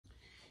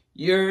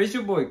Yeah, it's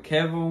your boy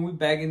Kevin. We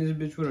back in this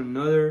bitch with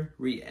another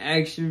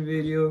reaction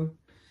video.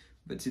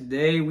 But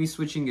today we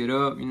switching it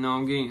up. You know,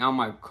 I'm getting out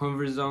my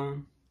comfort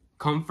zone.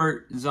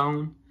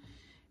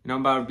 And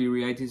I'm about to be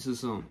reacting to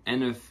some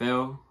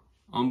NFL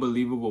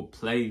unbelievable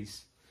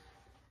plays.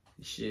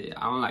 Shit,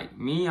 I'm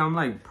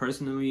like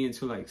personally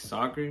into like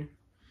soccer.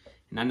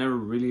 And I never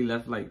really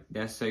left like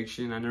that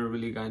section. I never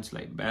really got into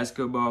like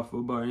basketball,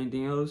 football, or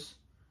anything else.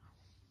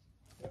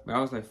 But I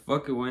was like,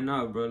 fuck it, why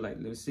not, bro? Like,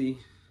 let's see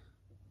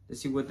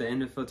what the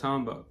NFL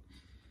talking about.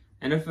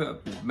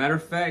 NFL, matter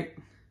of fact,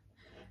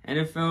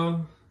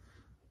 NFL,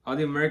 all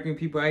the American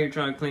people out here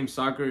trying to claim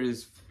soccer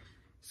is,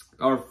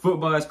 or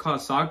football is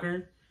called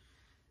soccer.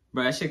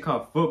 But that shit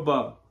called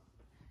football.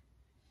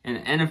 And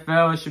the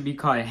NFL should be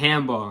called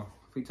handball.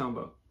 What are you talking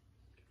about?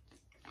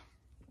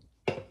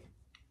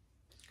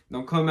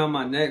 Don't come out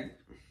my neck.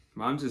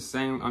 I'm just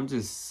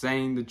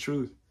saying the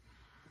truth.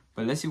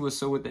 But let's see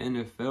what's up with the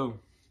NFL.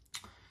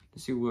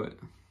 Let's see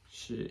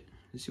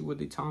what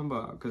they talking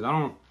about. Cause I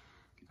don't,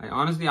 like,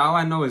 honestly, all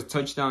I know is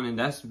touchdown, and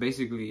that's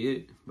basically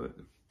it. But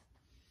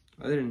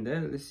other than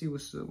that, let's see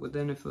what's up, what the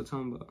NFL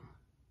talking about.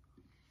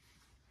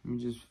 Let me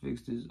just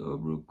fix this up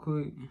real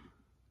quick.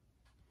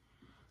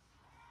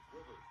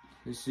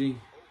 Let's see.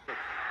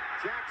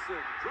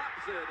 Jackson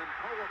drops it, and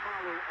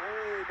Polamalu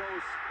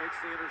almost makes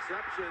the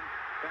interception.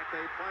 In fact,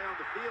 they play on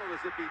the field as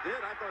if he did.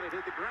 I thought it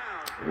hit the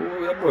ground.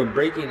 Oh, that boy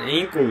breaking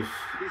ankles.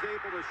 He's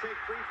able to shake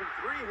free from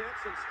 3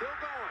 hits and still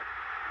going.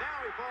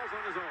 Now he falls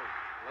on his own.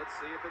 Let's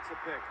see if it's a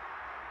pick.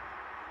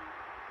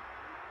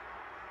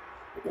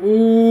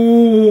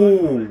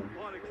 Ooh.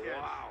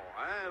 Wow,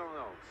 I don't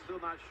know. Still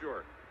not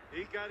sure.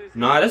 He got his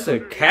Nah, that's a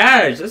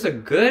catch. That's a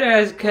good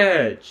ass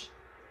catch.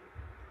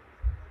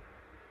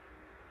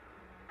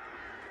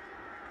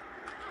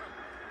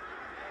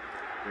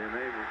 And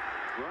they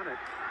run it.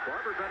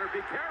 Barber better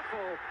be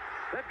careful.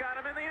 They've got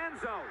him in the end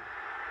zone.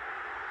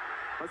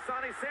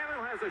 Asani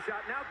Samuel has a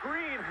shot. Now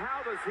Green,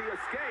 how does he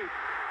escape?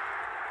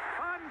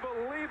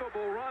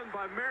 Unbelievable run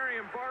by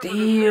Marion Barber.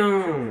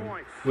 Damn.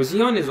 Was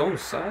he on his own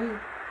side?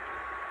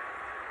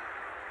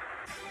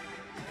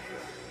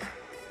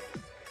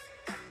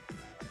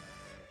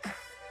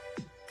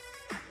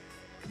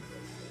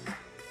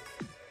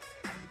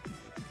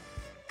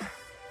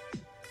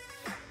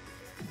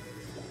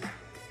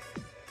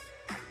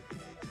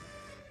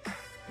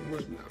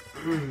 Was not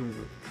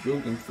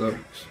joking,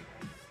 folks.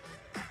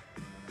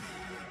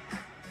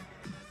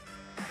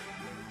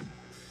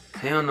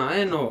 Hell no, I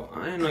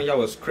didn't know y'all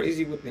was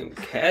crazy with them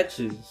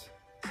catches.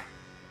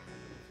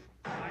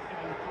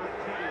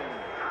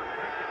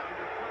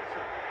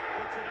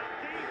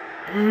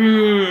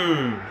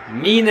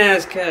 Mean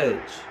ass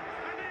catch.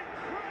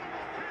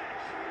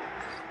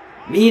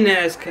 Mean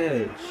ass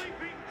catch.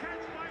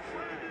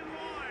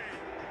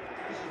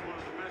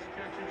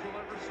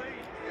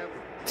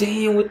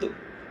 Damn, with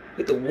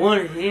the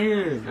one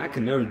hand. I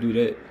can never do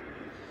that.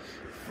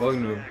 Fuck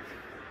no.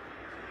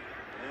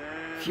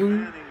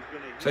 Phew.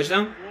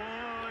 Touchdown?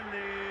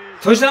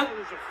 Touchdown?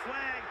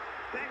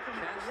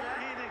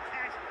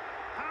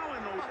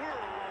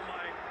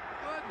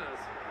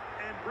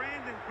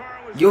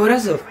 Yo,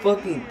 that's a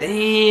fucking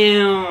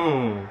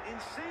damn.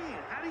 Insane.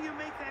 How do you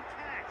make that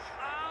catch?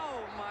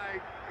 Oh my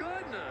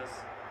goodness.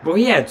 Bro,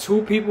 he had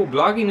 2 people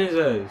blocking his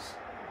ass.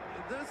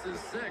 This is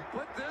sick.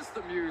 Put this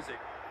to music.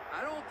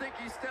 I don't think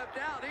he stepped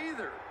out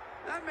either.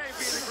 That may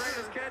be the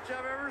greatest catch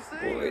I've ever seen.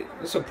 Boy,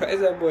 I'm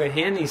surprised that boy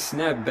Handy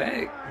snapped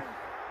back.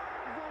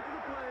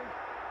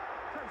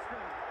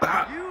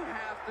 You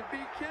have to be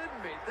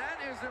kidding me. That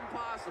is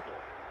impossible.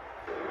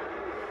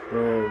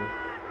 Bro.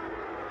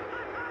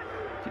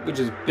 People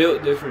just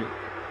built different.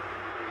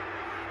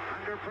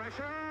 Under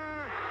pressure.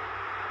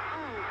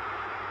 Oh.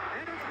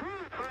 And it's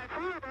caught by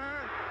Barber.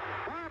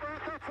 Barber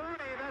at the 40,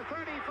 the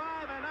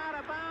 35, and out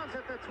of bounds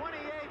at the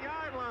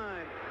 28-yard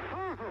line.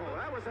 Oh,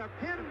 that was a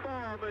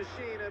pinball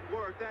machine at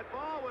work. That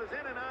ball was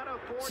in and out of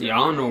 40. See, I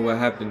don't know what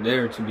happened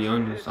there, to be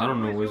honest. I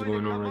don't know what's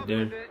going on right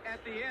there.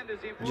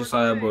 I just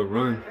saw that boy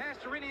run.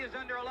 Is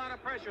under a lot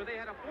of pressure. They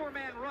had a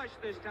 4-man rush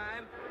this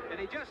time, and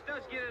he just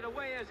does get it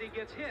away as he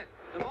gets hit.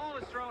 The ball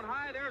is thrown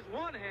high. There's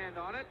one hand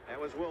on it. That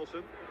was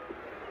Wilson.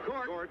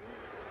 Gordon.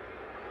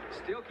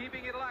 Still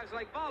keeping it alive. It's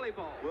like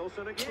volleyball.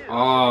 Wilson again.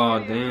 Oh,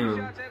 damn.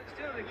 Shots at it,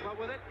 still didn't come up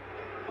with it.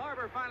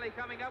 Barber finally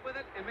coming up with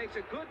it and makes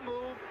a good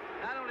move,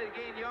 not only to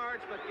gain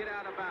yards, but get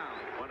out of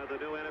bounds. One of the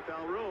new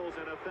NFL rules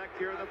in effect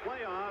here in the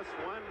playoffs.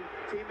 One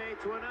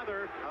teammate to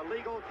another. A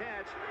legal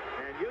catch.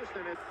 And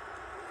Houston is...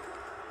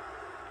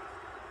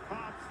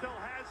 Pop still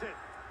has it.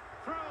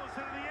 Throws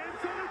in the end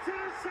zone. It's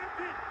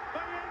intercepted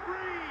by Ed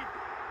Reed.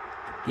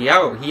 He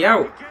out. He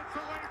out.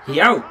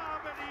 He out. Bob,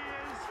 and he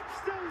is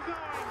still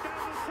going down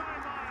the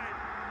sideline.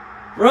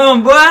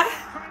 Run, boy.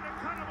 Trying to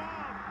cut him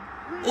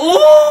off.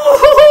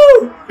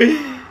 Ooh. He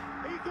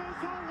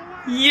goes all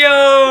the way.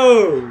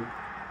 Yo,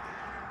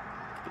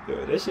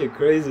 that shit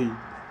crazy.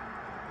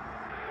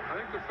 I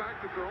think the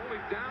fact that they're only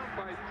down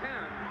by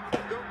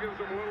 10 still gives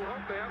them a little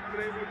hope. They haven't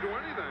been able to do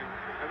anything,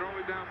 and they're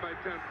only down by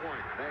 10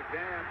 points.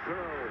 McNabb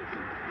throws.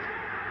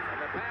 And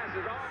the pass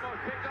is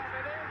almost picked up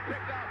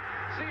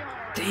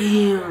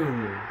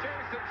Damn.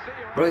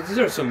 Bro, these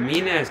are some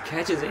mean-ass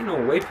catches. Ain't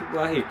no way people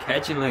out here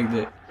catching like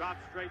that.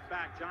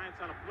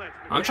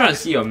 I'm trying to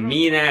see a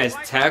mean-ass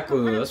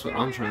tackle. That's what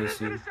I'm trying to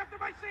see.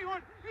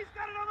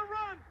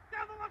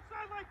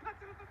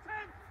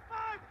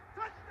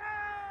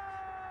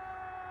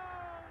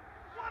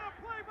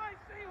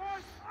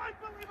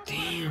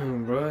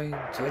 Damn, bro.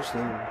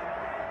 Touchdown.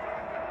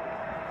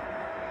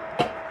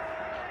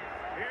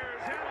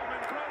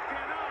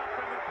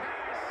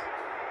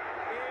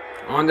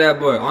 On that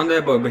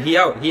boy, but he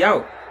out.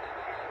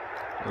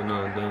 Oh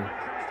no, damn.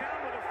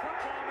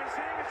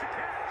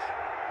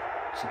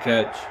 It's a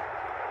catch.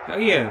 Hell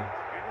yeah.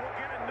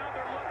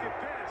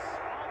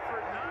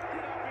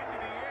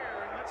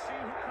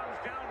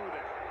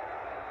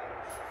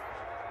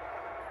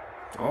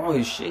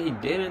 Oh shit, he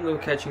did end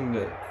up catching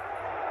that.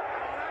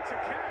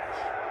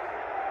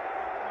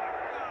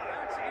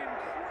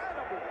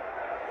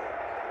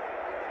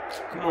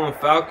 Come on,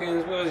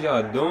 Falcons, what is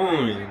y'all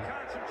doing?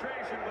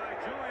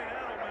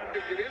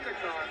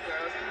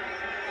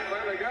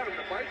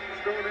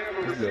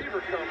 What is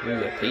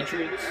that,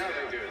 Patriots?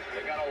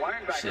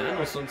 Shit, I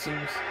know some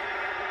teams.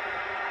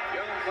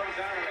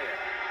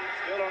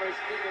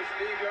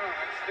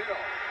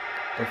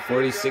 The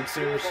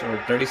 46ers or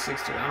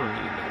 36ers, I don't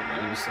even know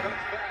what you said.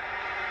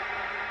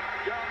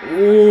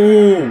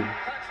 Ooh!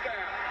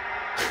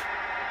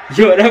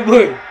 Yo, that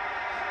boy,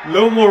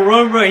 little more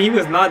run, bro. He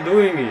was not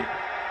doing it.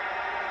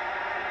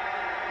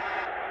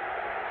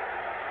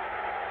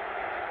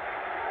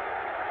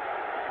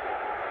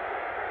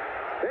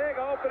 Big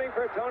opening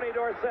for Tony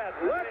Dorsett.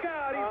 Look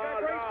out! He's got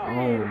great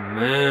Oh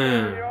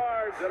man!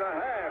 yards and a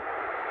half.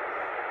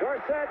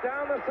 Dorsett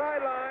down the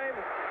sideline.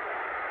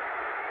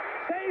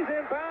 Stays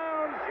in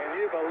bounds. Can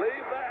you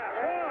believe that?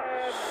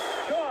 And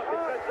short,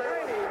 because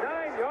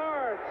 99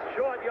 yards.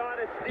 Short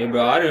yardage. Hey,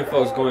 bro, I didn't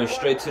folks going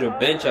straight to the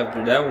bench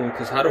after that one,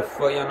 cause how the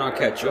fuck y'all not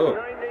catch up?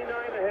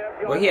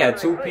 Well, he had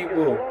two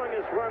people.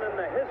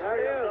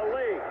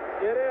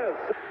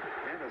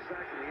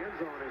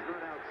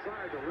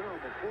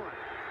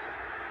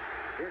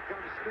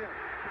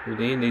 Who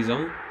they in their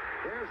zone?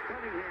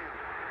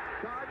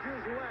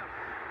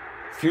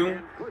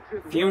 Fume.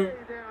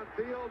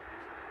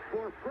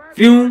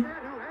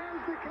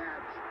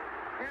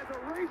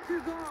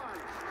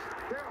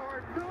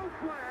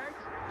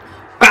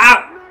 Bow!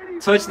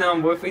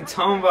 Touchdown, boy. If we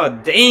talking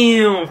about,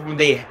 damn,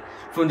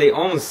 from they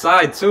own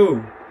side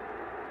too. 3rd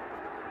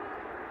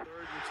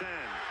and 10.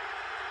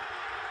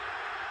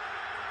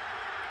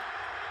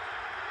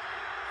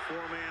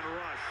 Four-man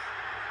rush.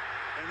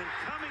 And then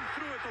coming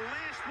through at the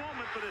last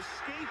moment, but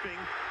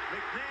escaping.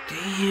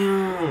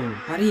 Damn.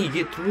 How did he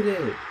get through that?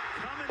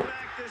 Coming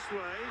back this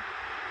way.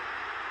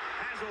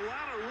 Has a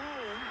lot of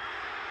room.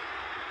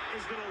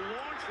 Is going to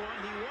launch one.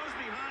 He was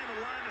behind the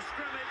line of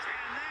scrimmage.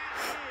 And that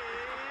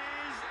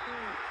is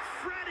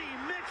Freddie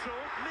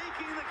Mitchell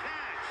making the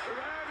catch.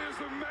 That is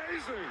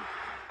amazing.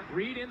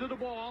 Reed into the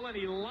ball, and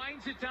he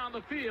lines it down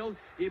the field.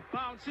 It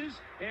bounces,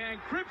 and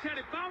Cripps had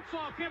it bounce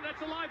off him.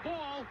 That's a live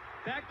ball.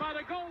 Back by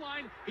the goal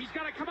line. He's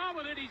got to come out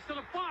with it. He's to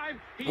the 5.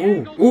 He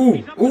angles.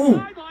 He's up the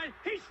sideline.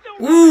 He's still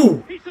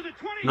running. He's to the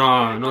 20.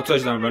 Nah, no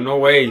touchdown, bro. No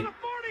way. He's to the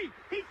 40.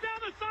 He's down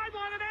the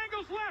sideline and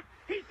angles left.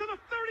 He's to the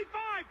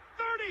 35,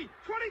 30,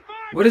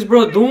 25. What is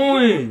bro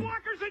doing?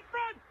 Blockers in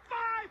front.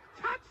 5.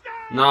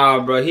 Touchdown. Nah,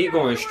 bro. He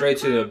going straight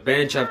to the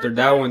bench after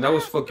that one. That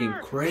was fucking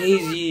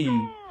crazy.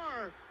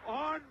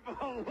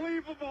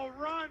 Unbelievable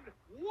run.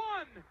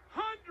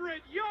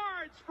 100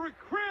 yards for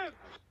Cripps.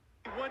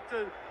 He went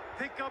to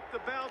pick up the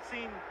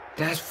bouncing.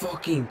 That's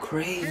fucking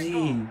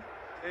crazy. And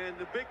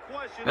the big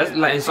question That's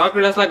like in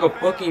soccer. That's like a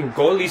fucking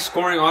goalie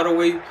scoring all the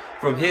way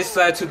from his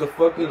side to the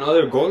fucking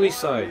other goalie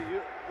side.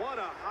 What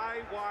a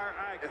high wire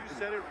act. You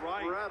said it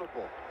right.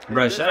 Incredible.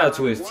 Bro, shout out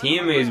to his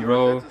teammates,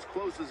 bro.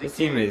 His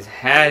teammates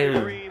had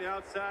him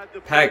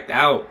packed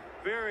out.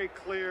 Very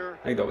clear.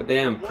 Like the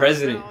damn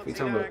president. We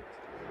talking about.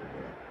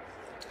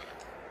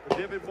 The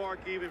David Mark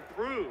even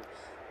proves.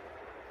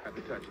 At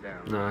the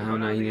touchdown. Nah, hell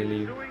no, he didn't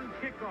leave.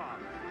 Kickoff.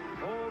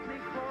 Hold me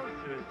close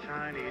to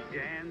Tiny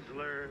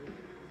Danzler.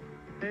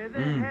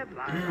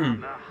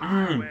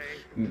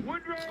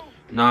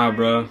 Nah,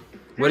 bro.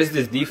 What is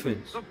this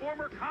defense? The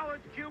former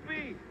college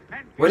QB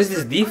and What is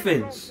this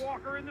defense?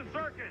 Walker in the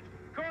circuit.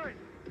 Good.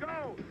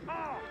 Go.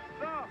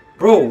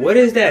 Bro, what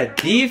is that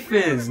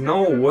defense?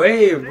 No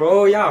way,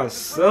 bro. Y'all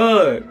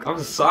suck. I'm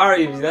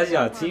sorry if that's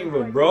y'all team,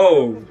 but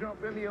bro.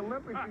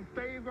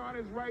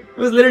 It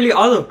was literally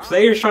all the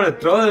players trying to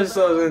throw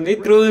themselves, and they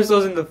threw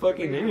themselves in the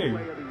fucking air.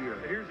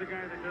 Here's the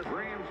guy that just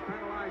Rams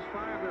penalized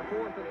 5. They're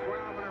 4th and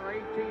 12 and are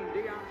 18.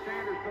 Deion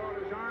Sanders brought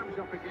his arms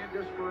up again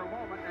just for a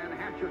moment, and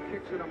Hatcher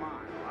kicks it a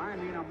mile. I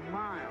mean a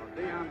mile.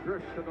 Deion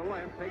drifts to the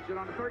left, takes it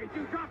on the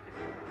 32, dropped it.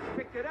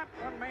 Picked it up,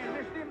 one man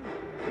missed him.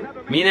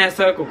 Another man Mean ass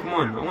tackle, come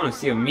on. I want to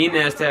see a mean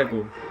ass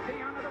tackle.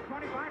 Deion to the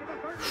 25, to the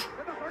 30,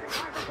 to the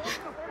 35, the 40,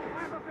 the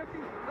 45, the 50,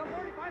 the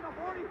 45, the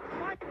 40.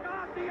 My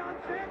God, Deion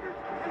Sanders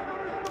is going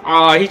to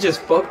Oh, he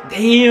just fucked.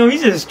 Damn,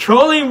 he's just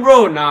trolling,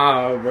 bro.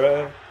 Nah,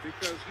 bro.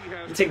 Because he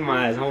has You take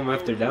my ass home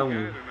after that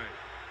one.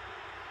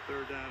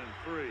 Third down and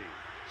 3.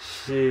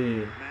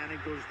 Shit. Manning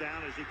goes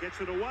down as he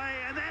gets it away,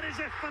 and that is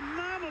a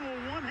phenomenal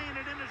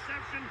one-handed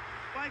interception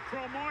by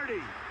Cromartie.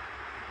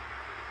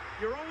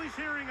 You're always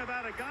hearing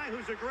about a guy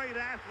who's a great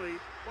athlete.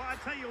 Well, I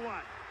tell you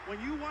what,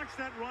 when you watch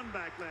that run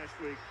back last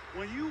week,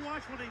 when you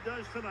watch what he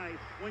does tonight,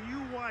 when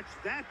you watch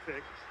that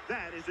pick,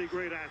 that is a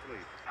great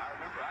athlete. I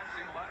remember I've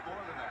seen a lot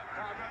more than that.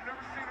 I've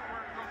never seen it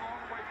where it goes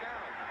all the way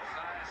down.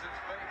 Science and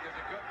fake is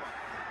a good one.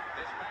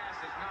 This pass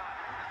is not.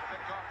 It's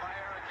picked off by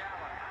Eric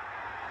Allen.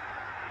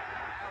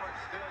 Allen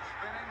still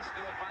spinning,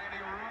 still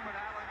finding room, and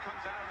Allen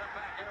comes out of the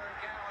back.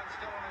 Eric Allen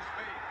still on his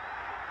feet.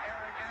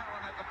 Eric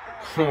Allen at the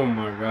 4. Oh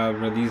my god,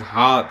 bro. These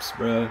hops,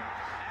 bro.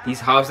 These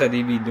hops that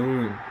they be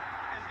doing.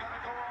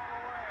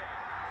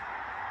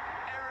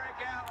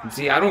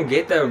 See, I don't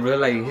get that, bro.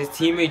 Like, his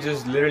teammate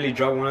just literally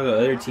dropped one of the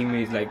other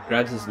teammates, like,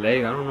 grabbed his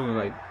leg. I don't know,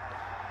 like,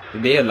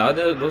 did they allow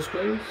those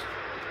plays?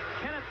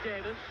 Kenneth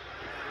Davis.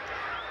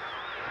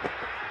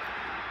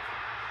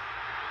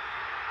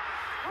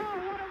 Oh,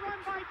 what a run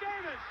by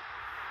Davis.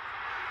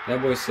 That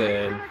boy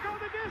said, Gonna go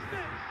the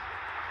distance.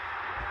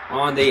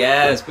 on they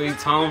ass, what you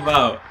talking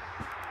about?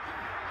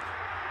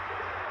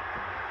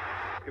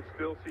 You can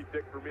still see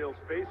Dick Vermeil's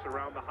face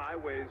around the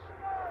highways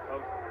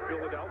of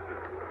Philadelphia.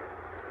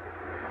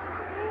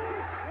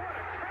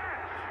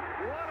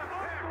 What a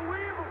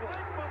unbelievable!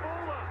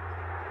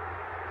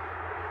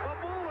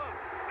 Babula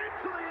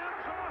into the end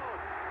zone.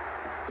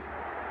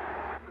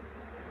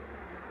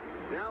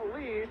 Now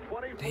lead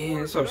 24. Damn,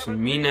 that's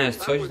some mean ass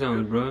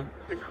touchdowns, bro.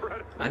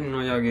 I didn't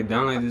know y'all get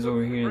down like this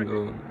over here in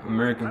the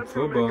American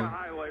football.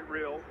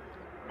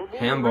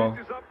 Handball.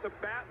 Reaches up to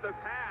bat the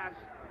pass,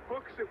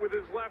 hooks it with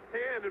his left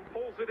hand, and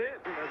pulls it in.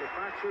 Has a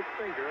fractured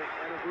finger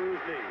and a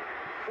bruised knee.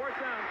 Fourth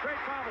down, Craig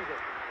follows it.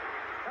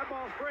 That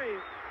ball's free.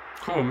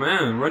 Oh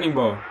man, running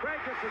ball. Craig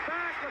gets it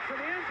back, looks for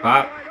the end zone,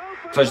 Pop. wide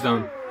open.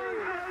 Touchdown.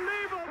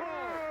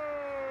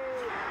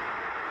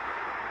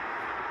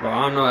 Bro,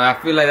 I don't know. I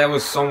feel like that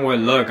was somewhat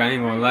luck. I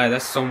ain't gonna lie.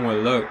 That's somewhat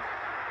luck.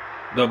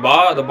 The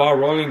ball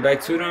rolling back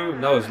to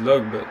them, that was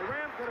luck, but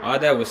all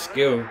that was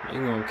skill. I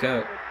ain't gonna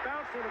cap. It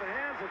bounced into the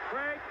hands of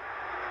Craig.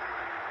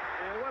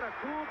 And what a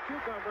cool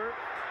cucumber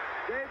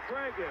Dave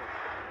Craig is.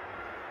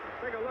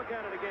 Take a look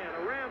at it again.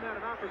 A Ram had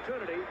an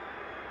opportunity.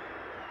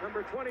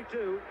 Number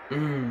 22.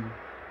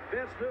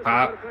 Vince Newsom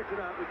Pop. could have picked it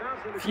up. He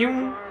bounced into Phew.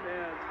 Craig's arm,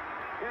 and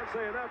can't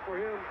say enough for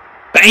him.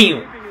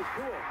 Bam! Keeping his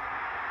cool.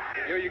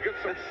 You know, you get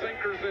some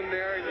sinkers in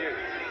there, and you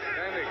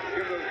kind of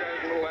give those guys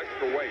a little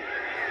extra weight.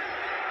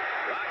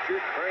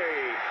 Roger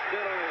Craig,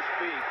 still on his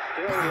feet,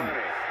 still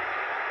running.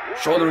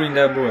 Shouldering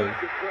that boy.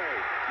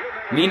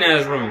 Mean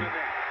ass run.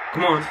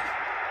 Come on.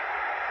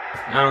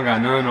 I don't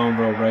got none on,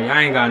 bro. Y'all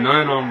ain't got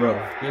none on, bro.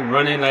 He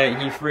running like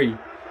he free.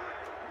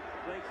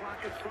 Play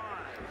clock is 5.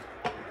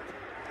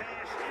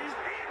 Pass is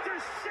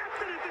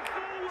intercepted at the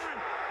goal line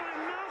by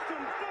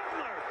Malcolm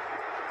Butler.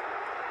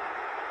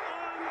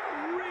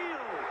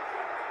 Unreal.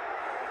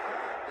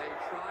 They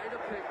try to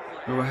pick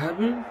play. What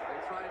happened? They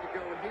tried to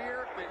go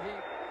here, but he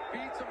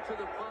beats him to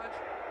the punch.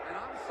 And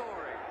I'm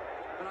sorry,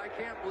 but I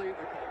can't believe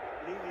the call.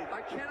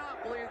 I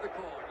cannot believe the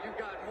call. You've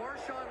got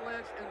Marshawn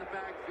Lynch in the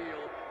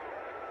backfield.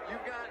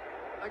 You've got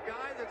a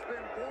guy that's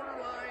been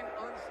borderline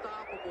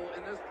unstoppable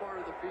in this part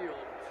of the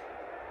field.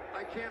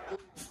 I can't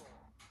believe the call.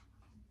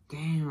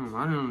 Damn,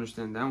 I didn't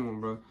understand that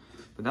one, bro.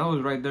 But that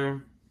was right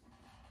there.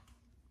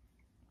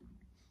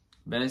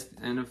 Best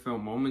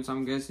NFL moments,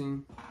 I'm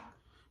guessing.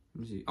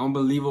 Let me see.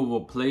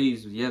 Unbelievable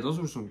plays. Yeah, those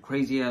were some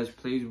crazy ass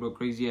plays, bro.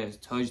 Crazy ass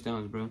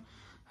touchdowns, bro.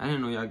 I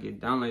didn't know y'all get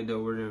down like that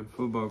over there in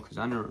football, because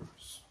I never,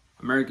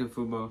 American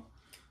football,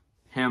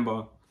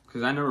 handball,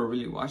 because I never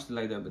really watched it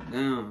like that. But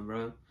damn,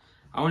 bro.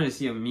 I want to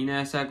see a mean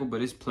ass tackle,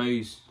 but it's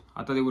plays.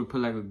 I thought they would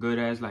put like a good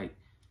ass like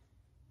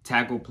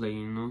tackle play,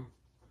 you know,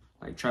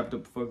 like trap the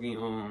fucking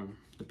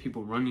the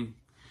people running.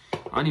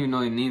 I don't even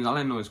know their names. All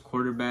I know is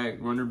quarterback,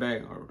 runner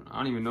back, or I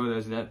don't even know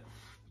that's that.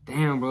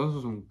 Damn, bro, those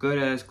are some good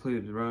ass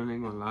clips, bro. I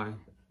ain't gonna lie.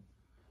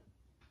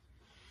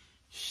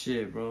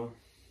 Shit, bro.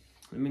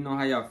 Let me know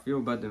how y'all feel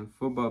about them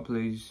football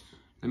plays.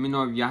 Let me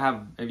know if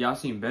y'all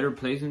seen better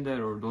plays than that,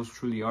 or those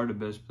truly are the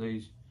best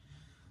plays.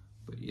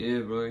 But yeah,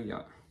 bro,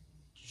 y'all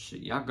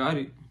got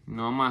it. You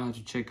know, I might have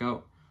to check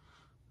out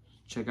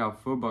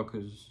football,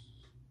 because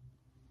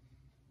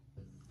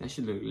that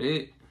shit look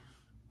lit.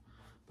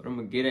 But I'm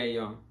gonna get at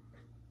y'all,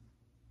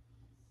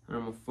 and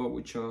I'm gonna fuck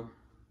with y'all,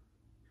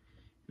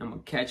 and I'm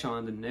gonna catch y'all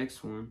on the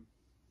next one.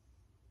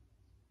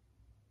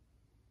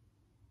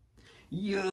 Yeah.